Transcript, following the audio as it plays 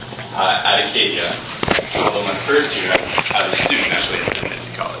at Acadia, although my first year as a student actually at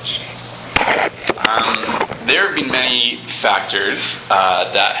Divinity College. There have been many factors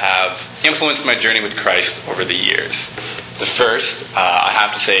that have influenced my journey with Christ over the years. The first, I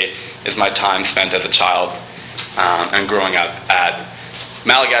have to say, is my time spent as a child and growing up at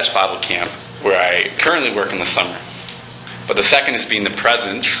Malagash Bible Camp, where I currently work in the summer. But the second has been the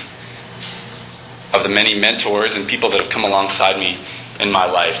presence of the many mentors and people that have come alongside me in my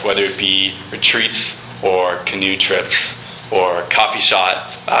life, whether it be retreats or canoe trips or coffee shop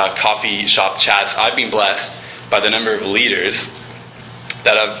chats. I've been blessed by the number of leaders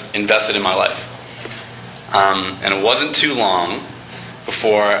that have invested in my life. And it wasn't too long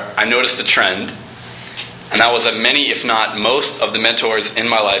before I noticed a trend, and that was that many, if not most, of the mentors in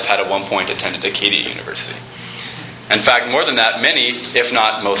my life had at one point attended Acadia University. In fact, more than that, many, if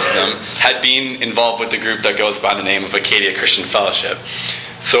not most of them, had been involved with the group that goes by the name of Acadia Christian Fellowship.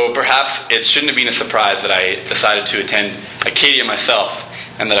 So perhaps it shouldn't have been a surprise that I decided to attend Acadia myself,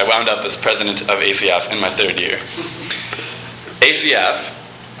 and that I wound up as president of ACF in my third year.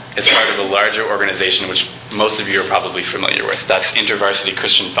 ACF is part of a larger organization which most of you are probably familiar with. That's InterVarsity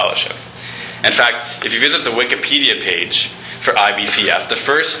Christian Fellowship. In fact, if you visit the Wikipedia page for IBCF, the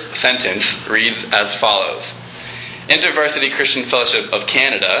first sentence reads as follows. InterVarsity Christian Fellowship of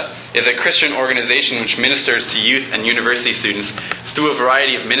Canada is a Christian organization which ministers to youth and university students through a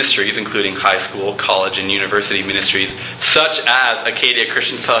variety of ministries, including high school, college, and university ministries, such as Acadia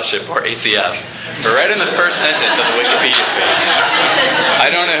Christian Fellowship, or ACF. Right in the first sentence of the Wikipedia page. I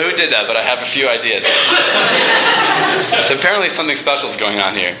don't know who did that, but I have a few ideas. So apparently something special is going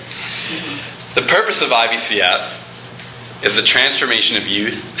on here. The purpose of IBCF is the transformation of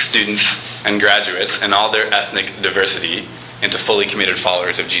youth, students, and graduates and all their ethnic diversity into fully committed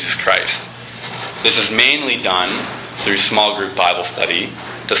followers of Jesus Christ. This is mainly done through small group Bible study,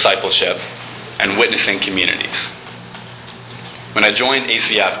 discipleship, and witnessing communities. When I joined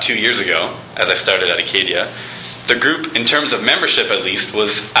ACF 2 years ago, as I started at Acadia, the group, in terms of membership at least,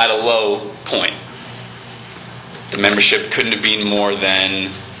 was at a low point. The membership couldn't have been more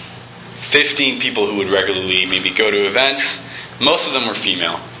than 15 people who would regularly maybe go to events. Most of them were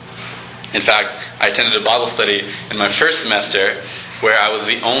female. In fact, I attended a Bible study in my first semester where I was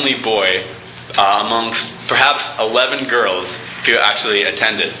the only boy amongst perhaps 11 girls who actually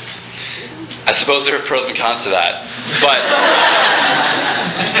attended. I suppose there are pros and cons to that. But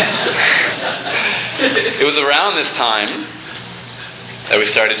it was around this time that we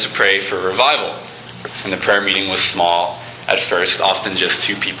started to pray for revival. And the prayer meeting was small at first, often just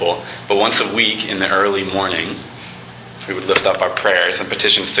 2 people. But once a week in the early morning, we would lift up our prayers and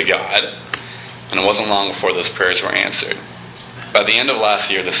petitions to God. And it wasn't long before those prayers were answered. By the end of last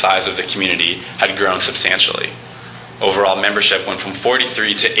year, the size of the community had grown substantially. Overall membership went from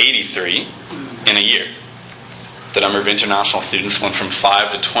 43 to 83 in a year. The number of international students went from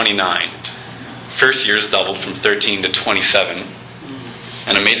 5 to 29. First years doubled from 13 to 27.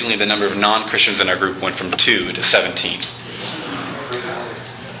 And amazingly, the number of non-Christians in our group went from 2 to 17.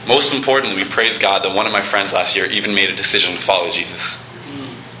 Most importantly, we praise God that one of my friends last year even made a decision to follow Jesus.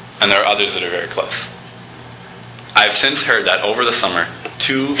 And there are others that are very close. I have since heard that over the summer,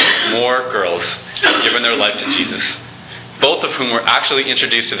 2 more girls have given their life to Jesus, both of whom were actually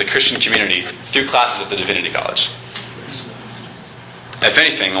introduced to the Christian community through classes at the Divinity College. If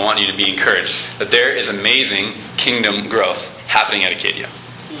anything, I want you to be encouraged that there is amazing kingdom growth happening at Acadia.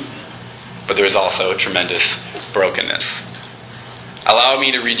 But there is also tremendous brokenness. Allow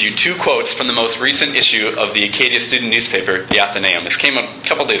me to read you 2 quotes from the most recent issue of the Acadia student newspaper, The Athenaeum. This came a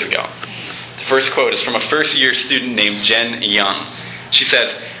couple days ago. The first quote is from a first-year student named Jen Young. She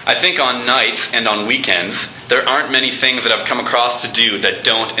says, "I think on nights and on weekends, there aren't many things that I've come across to do that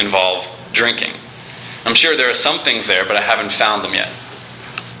don't involve drinking. I'm sure there are some things there, but I haven't found them yet."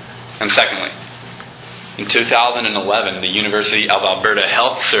 And secondly, in 2011, the University of Alberta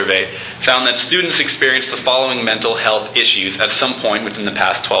Health Survey found that students experienced the following mental health issues at some point within the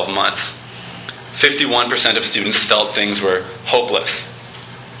past 12 months. 51% of students felt things were hopeless.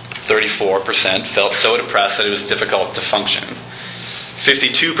 34% felt so depressed that it was difficult to function.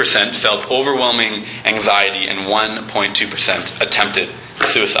 52% felt overwhelming anxiety, and 1.2% attempted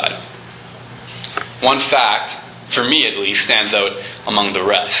suicide. One fact, for me at least, stands out among the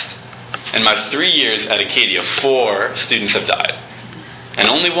rest. In my 3 years at Acadia, 4 students have died, and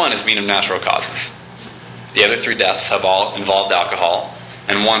only 1 has been of natural causes. The other 3 deaths have all involved alcohol,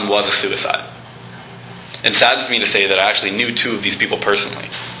 and 1 was a suicide. It saddens me to say that I actually knew 2 of these people personally.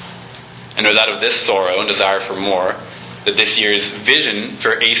 And it was out of this sorrow and desire for more that this year's vision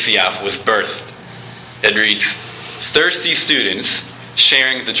for ACF was birthed. It reads, "Thirsty students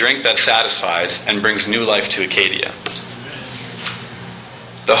sharing the drink that satisfies and brings new life to Acadia.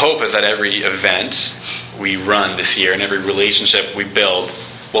 The hope is that every event we run this year and every relationship we build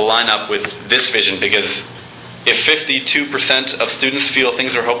will line up with this vision, because if 52% of students feel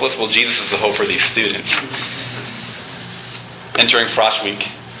things are hopeless, well, Jesus is the hope for these students. Entering Frost Week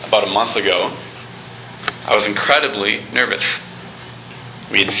about a month ago, I was incredibly nervous.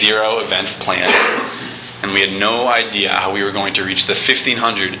 We had 0 events planned, and we had no idea how we were going to reach the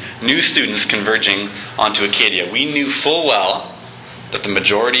 1,500 new students converging onto Acadia. We knew full well that the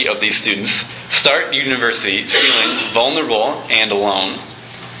majority of these students start university feeling vulnerable and alone,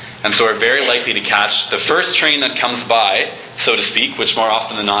 and so are very likely to catch the first train that comes by, so to speak, which more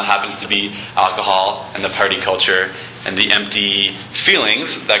often than not happens to be alcohol and the party culture and the empty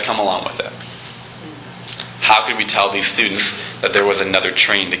feelings that come along with it. How could we tell these students that there was another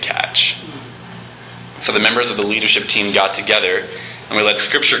train to catch? So the members of the leadership team got together and we let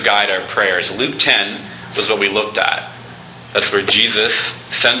Scripture guide our prayers. Luke 10 was what we looked at. That's where Jesus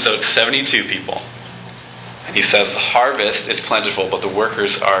sends out 72 people. And he says, the harvest is plentiful, but the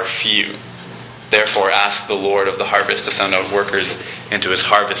workers are few. Therefore ask the Lord of the harvest to send out workers into his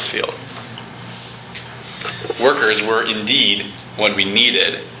harvest field. Workers were indeed what we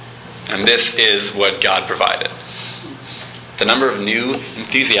needed, and this is what God provided. The number of new,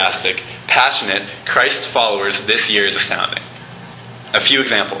 enthusiastic, passionate Christ followers this year is astounding. A few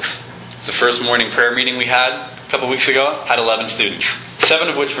examples. The first morning prayer meeting we had a couple weeks ago had 11 students, 7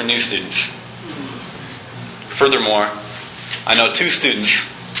 of which were new students. Furthermore, I know 2 students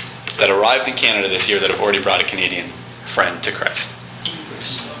that arrived in Canada this year that have already brought a Canadian friend to Christ.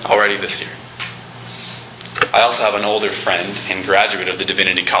 Already this year. I also have an older friend and graduate of the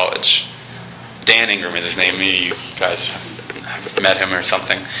Divinity College. Dan Ingram is his name. Maybe you guys have met him or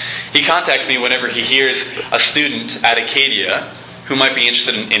something. He contacts me whenever he hears a student at Acadia who might be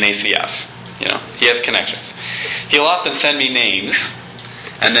interested in ACF. He has connections. He'll often send me names,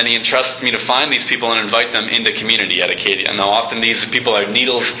 and then he entrusts me to find these people and invite them into community at Acadia. And now often these people are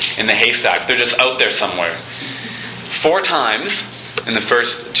needles in the haystack. They're just out there somewhere. 4 times in the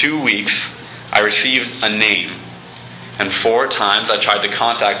first 2 weeks, I received a name. And 4 times I tried to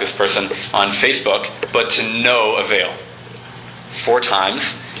contact this person on Facebook, but to no avail. 4 times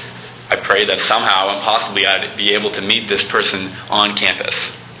I prayed that somehow and possibly I'd be able to meet this person on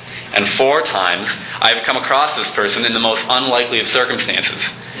campus. And 4 times I've come across this person in the most unlikely of circumstances.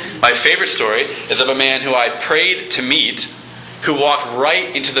 My favorite story is of a man who I prayed to meet, who walked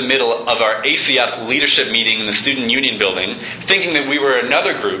right into the middle of our ACF leadership meeting in the Student Union building, thinking that we were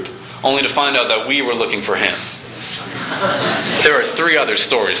another group, only to find out that we were looking for him. There are 3 other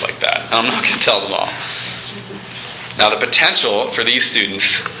stories like that, and I'm not going to tell them all. Now, the potential for these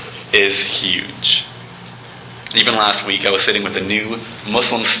students is huge. Even last week, I was sitting with a new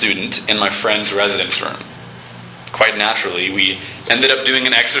Muslim student in my friend's residence room. Quite naturally, we ended up doing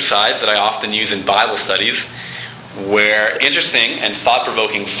an exercise that I often use in Bible studies, where interesting and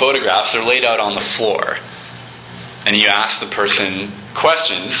thought-provoking photographs are laid out on the floor. And you ask the person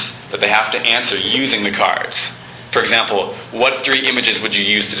questions that they have to answer using the cards. For example, what 3 images would you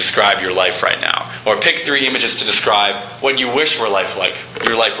use to describe your life right now? Or pick 3 images to describe what you wish your life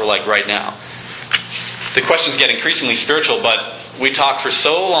were like right now. The questions get increasingly spiritual, but we talked for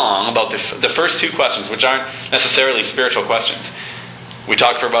so long about the first 2 questions, which aren't necessarily spiritual questions. We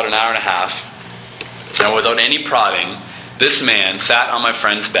talked for about an hour and a half, and without any prodding, this man sat on my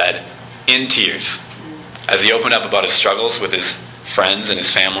friend's bed in tears as he opened up about his struggles with his friends and his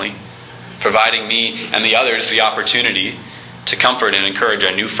family, providing me and the others the opportunity to comfort and encourage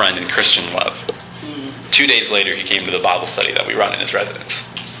our new friend in Christian love. 2 days later, he came to the Bible study that we run in his residence.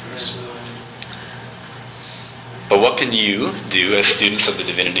 But what can you do as students of the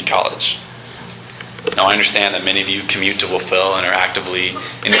Divinity College? Now, I understand that many of you commute to Wolfville and are actively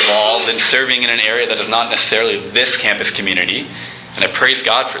involved in serving in an area that is not necessarily this campus community, and I praise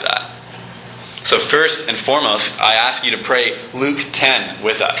God for that. So first and foremost, I ask you to pray Luke 10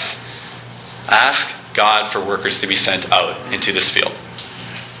 with us. Ask God for workers to be sent out into this field,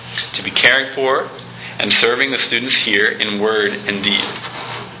 to be caring for and serving the students here in word and deed.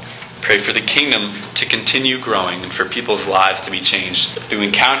 Pray for the kingdom to continue growing and for people's lives to be changed through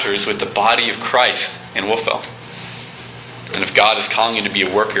encounters with the body of Christ in Wolfville. And if God is calling you to be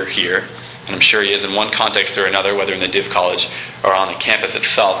a worker here, and I'm sure He is in one context or another, whether in the Div College or on the campus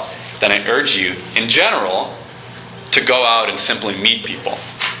itself, then I urge you, in general, to go out and simply meet people.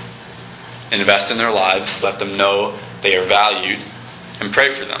 Invest in their lives, let them know they are valued, and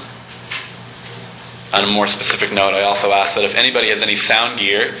pray for them. On a more specific note, I also ask that if anybody has any sound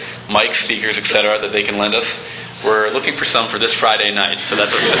gear, mics, speakers, etc., that they can lend us, we're looking for some for this Friday night, so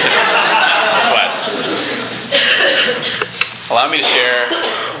that's a specific request. Allow me to share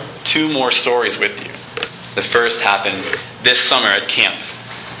 2 more stories with you. The first happened this summer at camp.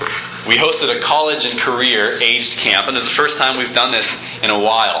 We hosted a college and career aged camp, and this is the first time we've done this in a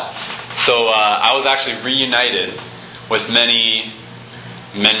while. So I was actually reunited with many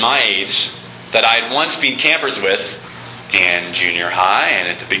men my age that I had once been campers with in junior high and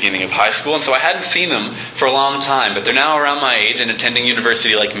at the beginning of high school. And so I hadn't seen them for a long time, but they're now around my age and attending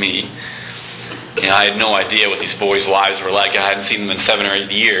university like me. And I had no idea what these boys' lives were like. I hadn't seen them in 7 or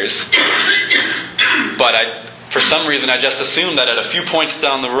 8 years. But for some reason, I just assumed that at a few points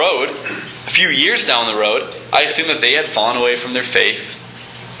down the road, a few years down the road, I assumed that they had fallen away from their faith.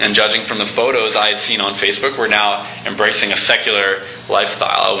 And judging from the photos I had seen on Facebook, were now embracing a secular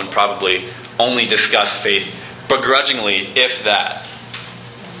lifestyle and probably only discuss faith begrudgingly, if that.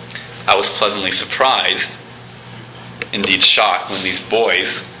 I was pleasantly surprised, indeed shocked, when these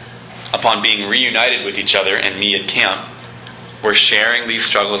boys, upon being reunited with each other and me at camp, were sharing these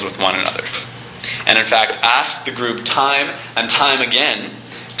struggles with one another. And in fact, asked the group time and time again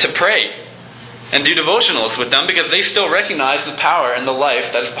to pray and do devotionals with them because they still recognize the power and the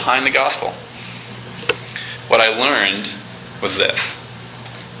life that is behind the gospel. What I learned was this.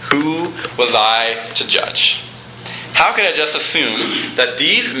 Who was I to judge? How could I just assume that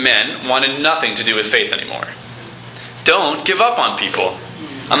these men wanted nothing to do with faith anymore? Don't give up on people.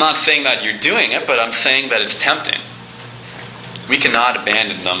 I'm not saying that you're doing it, but I'm saying that it's tempting. We cannot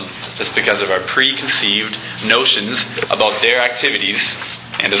abandon them just because of our preconceived notions about their activities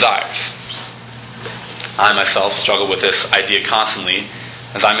and desires. I myself struggle with this idea constantly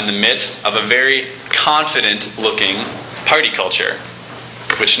as I'm in the midst of a very confident-looking party culture,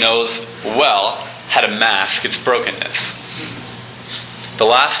 which knows well how to mask its brokenness. The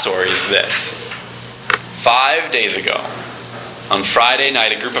last story is this. 5 days ago, on Friday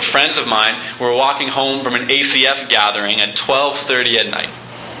night, a group of friends of mine were walking home from an ACF gathering at 12:30 at night.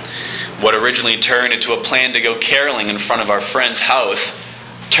 What originally turned into a plan to go caroling in front of our friend's house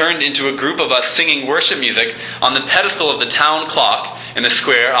turned into a group of us singing worship music on the pedestal of the town clock in the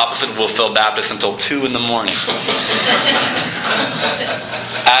square opposite Wolfville Baptist until 2 in the morning.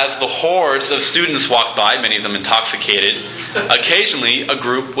 As the hordes of students walked by, many of them intoxicated, occasionally a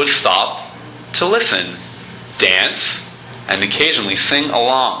group would stop to listen, dance, and occasionally sing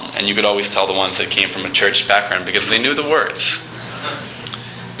along. And you could always tell the ones that came from a church background because they knew the words.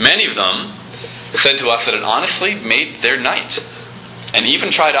 Many of them said to us that it honestly made their night, and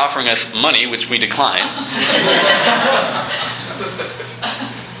even tried offering us money, which we declined.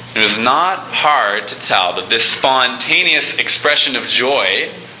 It was not hard to tell that this spontaneous expression of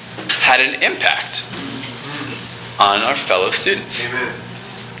joy had an impact on our fellow students. Amen.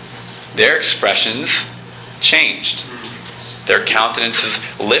 Their expressions changed. Their countenances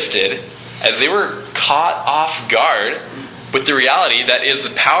lifted as they were caught off guard with the reality that is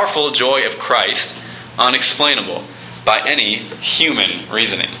the powerful joy of Christ, unexplainable by any human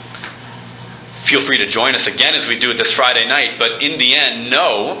reasoning. Feel free to join us again as we do it this Friday night, but in the end,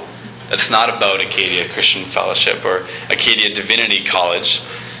 know that it's not about Acadia Christian Fellowship or Acadia Divinity College,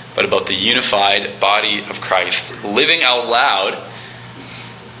 but about the unified body of Christ, living out loud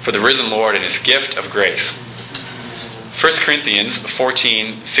for the risen Lord and His gift of grace. 1 Corinthians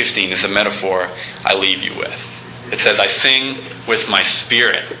 14:15 is a metaphor I leave you with. It says, I sing with my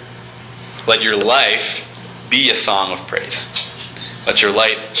spirit. Let your life be a song of praise. Let your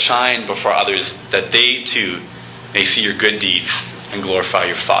light shine before others, that they too may see your good deeds and glorify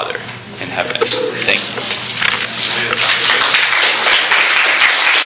your Father in heaven. Thank you.